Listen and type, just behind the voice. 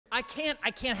I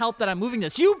can't help that I'm moving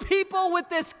this. You people with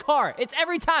this car, it's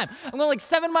every time. I'm going like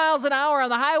 7 miles an hour on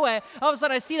the highway. All of a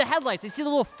sudden I see the headlights. I see the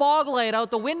little fog light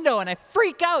out the window and I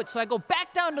freak out. So I go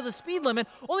back down to the speed limit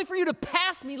only for you to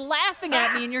pass me laughing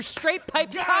at me in your straight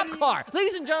pipe cop car.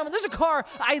 Ladies and gentlemen, there's a car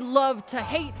I love to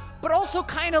hate, but also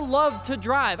kind of love to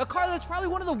drive. A car that's probably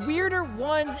one of the weirder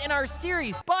ones in our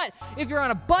series. But if you're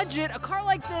on a budget, a car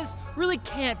like this really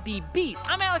can't be beat.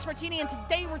 I'm Alex Martini, and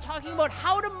today we're talking about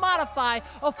how to modify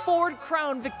a Ford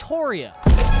Crown Victoria.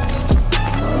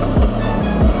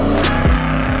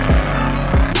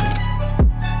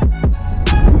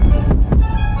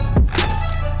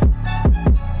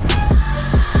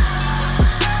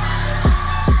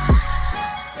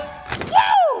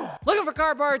 Looking for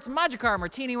car parts? Mod Your Car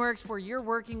Martini Works, where you're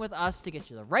working with us to get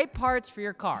you the right parts for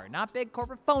your car, not big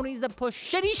corporate phonies that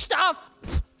push shitty stuff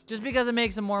just because it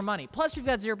makes them more money. Plus, we've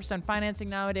got 0% financing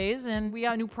nowadays, and we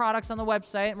got new products on the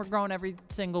website, and we're growing every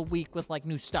single week with like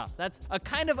new stuff. That's a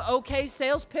kind of okay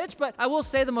sales pitch, but I will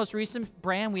say the most recent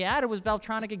brand we added was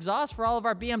Valtronic exhaust for all of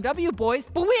our BMW boys.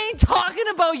 But we ain't talking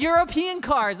about European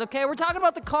cars, okay? We're talking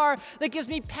about the car that gives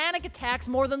me panic attacks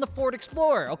more than the Ford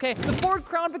Explorer, okay? The Ford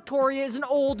Crown Victoria is an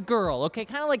old girl, okay?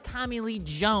 Kind of like Tommy Lee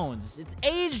Jones. It's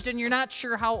aged, and you're not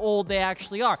sure how old they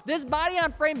actually are. This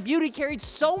body-on-frame beauty carried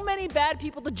so many bad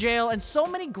people to jail and so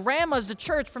many grandmas to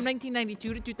church from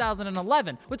 1992 to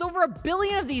 2011. With over 1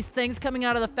 billion of these things coming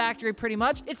out of the factory pretty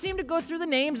much, it seemed to go through the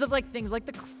names of like things like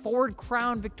the Ford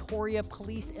Crown Victoria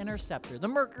Police Interceptor, the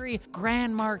Mercury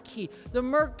Grand Marquis, the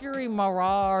Mercury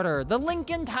Marauder, the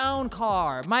Lincoln Town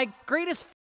Car, my greatest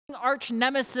arch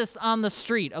nemesis on the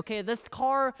street. Okay, this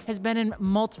car has been in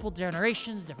multiple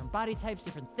generations, different body types,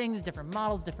 different things, different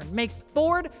models, different makes.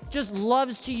 Ford just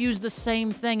loves to use the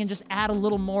same thing and just add a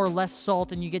little more or less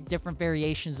salt, and you get different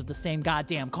variations of the same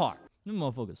goddamn car. Them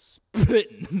motherfuckers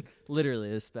spitting.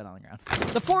 Literally, they spit on the ground.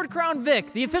 The Ford Crown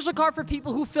Vic, the official car for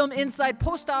people who film inside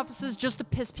post offices just to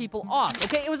piss people off.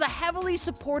 Okay, it was a heavily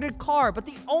supported car, but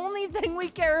the only thing we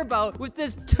care about with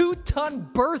this 2-ton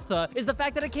Bertha is the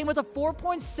fact that it came with a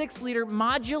 4.6-liter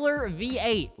modular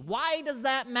V8. Why does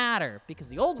that matter? Because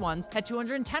the old ones had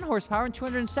 210 horsepower and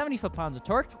 270 foot-pounds of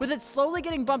torque, with it slowly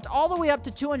getting bumped all the way up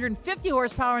to 250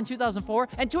 horsepower in 2004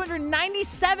 and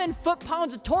 297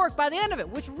 foot-pounds of torque by the end of it,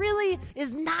 which really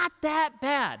is not that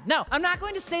bad. Now, I'm not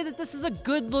going to say that this is a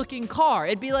good-looking car.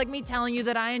 It'd be like me telling you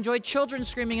that I enjoy children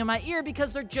screaming in my ear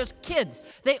because they're just kids.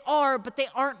 They are, but they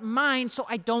aren't mine, so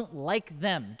I don't like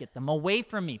them. Get them away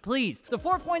from me, please. The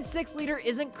 4.6-liter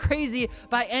isn't crazy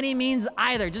by any means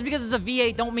either. Just because it's a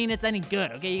V8 don't mean it's any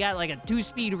good, okay? You got like a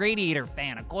 2-speed radiator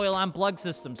fan, a coil-on plug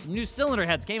system, some new cylinder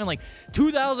heads, came in like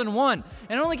 2001,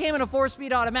 and it only came in a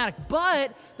 4-speed automatic.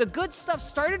 But the good stuff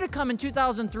started to come in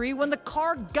 2003 when the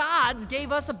car gods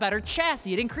gave us a better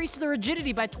chassis. It increased the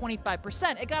rigidity by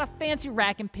 25%. It got a fancy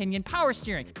rack and pinion power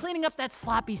steering, cleaning up that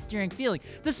sloppy steering feeling.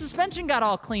 The suspension got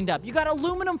all cleaned up. You got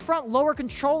aluminum front lower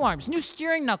control arms, new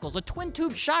steering knuckles, a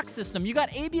twin-tube shock system. You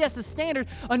got ABS as standard,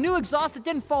 a new exhaust that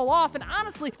didn't fall off, and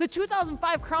honestly, the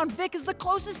 2005 Crown Vic is the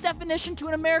closest definition to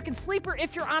an American sleeper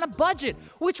if you're on a budget,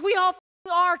 which we all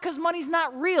are, because money's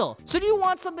not real. So do you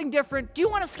want something different? Do you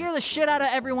want to scare the shit out of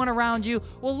everyone around you?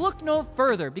 Well, look no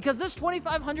further, because this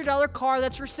 $2,500 car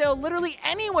that's for sale literally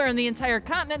anywhere in the entire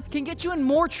continent can get you in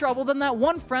more trouble than that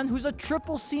one friend who's a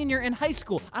triple senior in high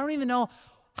school. I don't even know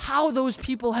how those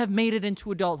people have made it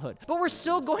into adulthood. But we're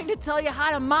still going to tell you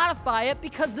how to modify it,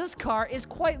 because this car is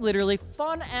quite literally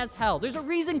fun as hell. There's a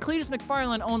reason Cletus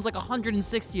McFarlane owns like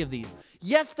 160 of these.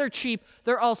 Yes, they're cheap,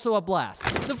 they're also a blast.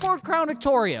 The Ford Crown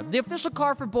Victoria, the official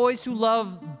car for boys who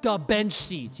love the bench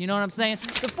seats, you know what I'm saying?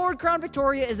 The Ford Crown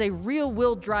Victoria is a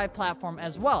real-wheel drive platform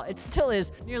as well. It still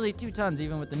is nearly 2 tons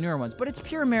even with the newer ones, but it's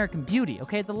pure American beauty,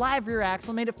 okay? The live rear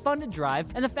axle made it fun to drive,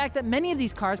 and the fact that many of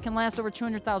these cars can last over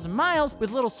 200,000 miles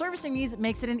with little servicing needs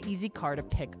makes it an easy car to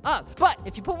pick up. But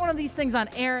if you put one of these things on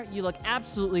air, you look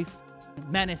absolutely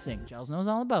menacing. Giles knows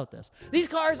all about this. These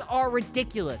cars are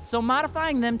ridiculous, so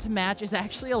modifying them to match is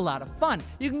actually a lot of fun.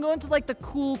 You can go into like the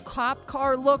cool cop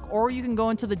car look, or you can go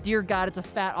into the dear God, it's a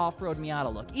fat off-road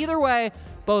Miata look. Either way,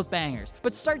 both bangers.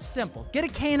 But start simple. Get a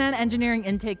K&N engineering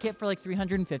intake kit for like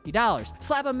 $350.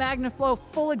 Slap a MagnaFlow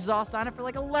full exhaust on it for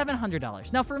like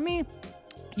 $1,100. Now for me,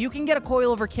 you can get a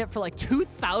coilover kit for like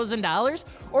 $2,000,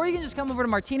 or you can just come over to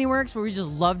Martini Works, where we just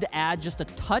love to add just a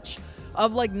touch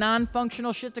of like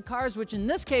non-functional shit to cars, which in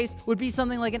this case would be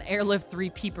something like an Airlift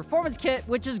 3P performance kit,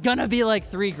 which is gonna be like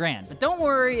 $3 grand. But don't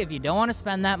worry, if you don't want to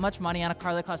spend that much money on a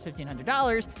car that costs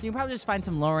 $1,500, you can probably just find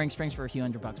some lowering springs for a few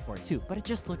 $100 for it too. But it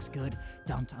just looks good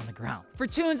dumped on the ground. For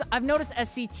tunes, I've noticed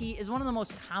SCT is one of the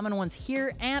most common ones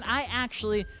here, and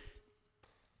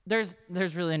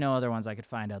There's really no other ones I could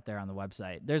find out there on the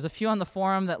website. There's a few on the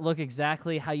forum that look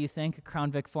exactly how you think a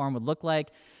Crown Vic forum would look like.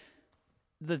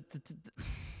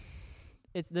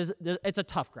 It's a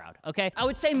tough crowd, okay? I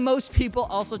would say most people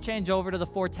also change over to the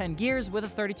 410 gears with a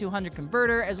 3200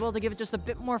 converter as well to give it just a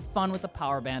bit more fun with the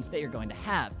power band that you're going to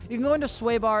have. You can go into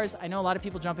sway bars. I know a lot of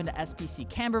people jump into SPC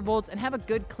camber bolts and have a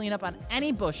good cleanup on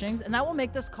any bushings, and that will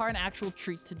make this car an actual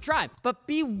treat to drive. But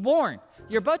be warned,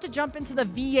 you're about to jump into the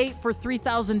V8 for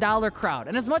 $3,000 crowd.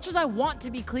 And as much as I want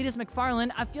to be Cletus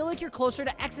McFarland, I feel like you're closer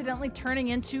to accidentally turning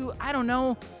into, I don't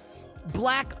know,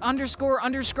 black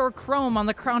 _ chrome on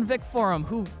the Crown Vic forum,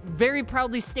 who very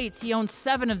proudly states he owns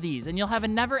 7 of these, and you'll have a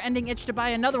never-ending itch to buy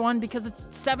another one because it's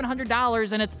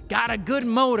 $700 and it's got a good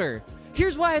motor.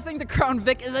 Here's why I think the Crown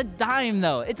Vic is a dime,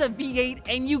 though. It's a V8,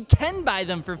 and you can buy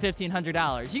them for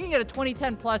 $1,500. You can get a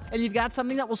 2010 Plus, and you've got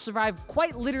something that will survive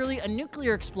quite literally a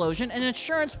nuclear explosion, and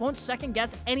insurance won't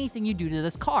second-guess anything you do to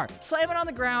this car. Slam it on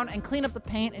the ground and clean up the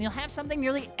paint, and you'll have something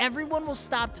nearly everyone will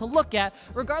stop to look at,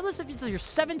 regardless if it's your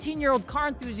 17-year-old car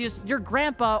enthusiast, your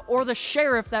grandpa, or the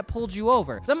sheriff that pulled you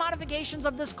over. The modifications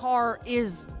of this car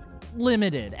is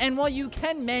limited, and while you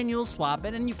can manual swap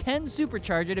it and you can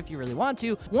supercharge it if you really want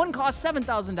to, one costs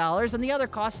 $7,000 and the other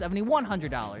costs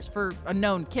 $7,100 for a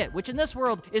known kit, which in this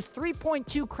world is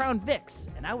 3.2 Crown Vics,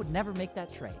 and I would never make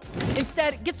that trade.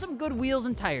 Instead, get some good wheels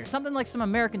and tires. Something like some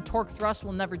American Torque Thrust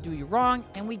will never do you wrong,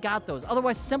 and we got those.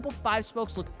 Otherwise, simple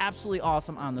 5-spokes look absolutely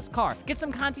awesome on this car. Get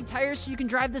some Conti tires so you can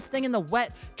drive this thing in the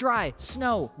wet, dry,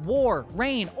 snow, war,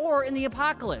 rain, or in the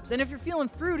apocalypse. And if you're feeling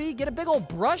fruity, get a big old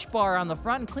brush bar on the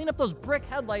front and clean up those brick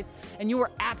headlights, and you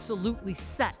are absolutely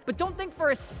set. But don't think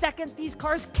for a second these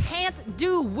cars can't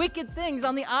do wicked things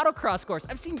on the autocross course.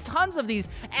 I've seen tons of these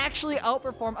actually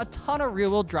outperform a ton of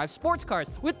rear-wheel drive sports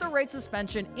cars. With the right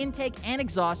suspension, intake, and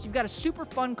exhaust, you've got a super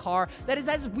fun car that is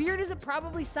as weird as it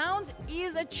probably sounds,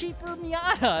 is a cheaper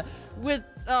Miata with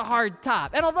a hard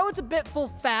top. And although it's a bit full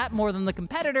fat more than the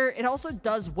competitor, it also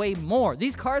does weigh more.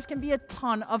 These cars can be a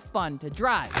ton of fun to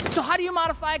drive. So how do you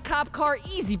modify a cop car?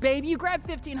 Easy, baby. You grab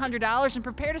 $1,500 and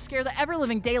prepare to scare the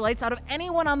ever-living daylights out of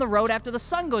anyone on the road after the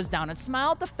sun goes down, and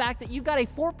smile at the fact that you've got a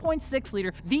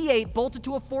 4.6-liter V8 bolted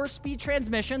to a 4-speed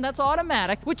transmission that's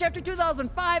automatic, which after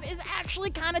 2005 is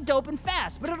actually kind of dope and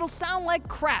fast, but it'll sound like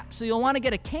crap, so you'll want to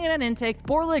get a K&N intake,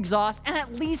 Borla exhaust, and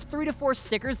at least 3 to 4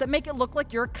 stickers that make it look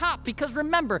like you're a cop, because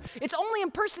remember, it's only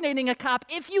impersonating a cop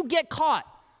if you get caught.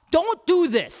 Don't do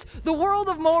this. The world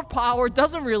of more power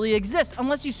doesn't really exist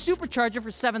unless you supercharge it for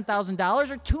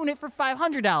 $7,000 or tune it for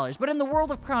 $500. But in the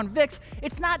world of Crown Vics,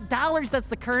 it's not dollars that's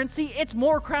the currency, it's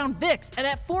more Crown Vics. And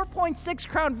at 4.6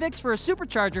 Crown Vics for a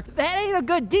supercharger, that ain't a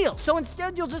good deal. So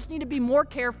instead, you'll just need to be more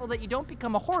careful that you don't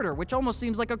become a hoarder, which almost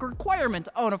seems like a requirement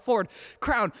to own a Ford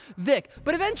Crown Vic.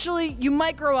 But eventually, you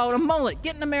might grow out a mullet,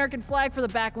 get an American flag for the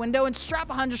back window, and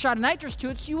strap a 100-shot of nitrous to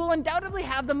it, so you will undoubtedly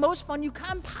have the most fun you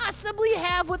can possibly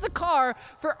have with the car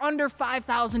for under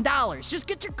 $5,000. Just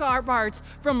get your car parts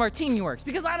from Martini Works,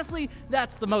 because honestly,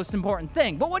 that's the most important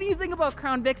thing. But what do you think about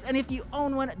Crown Vics? And if you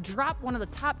own one, drop one of the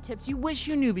top tips you wish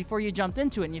you knew before you jumped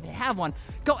into it. And if you have one,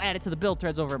 go add it to the build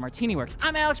threads over at Martini Works.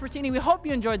 I'm Alex Martini. We hope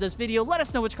you enjoyed this video. Let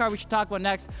us know which car we should talk about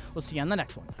next. We'll see you on the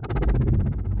next one.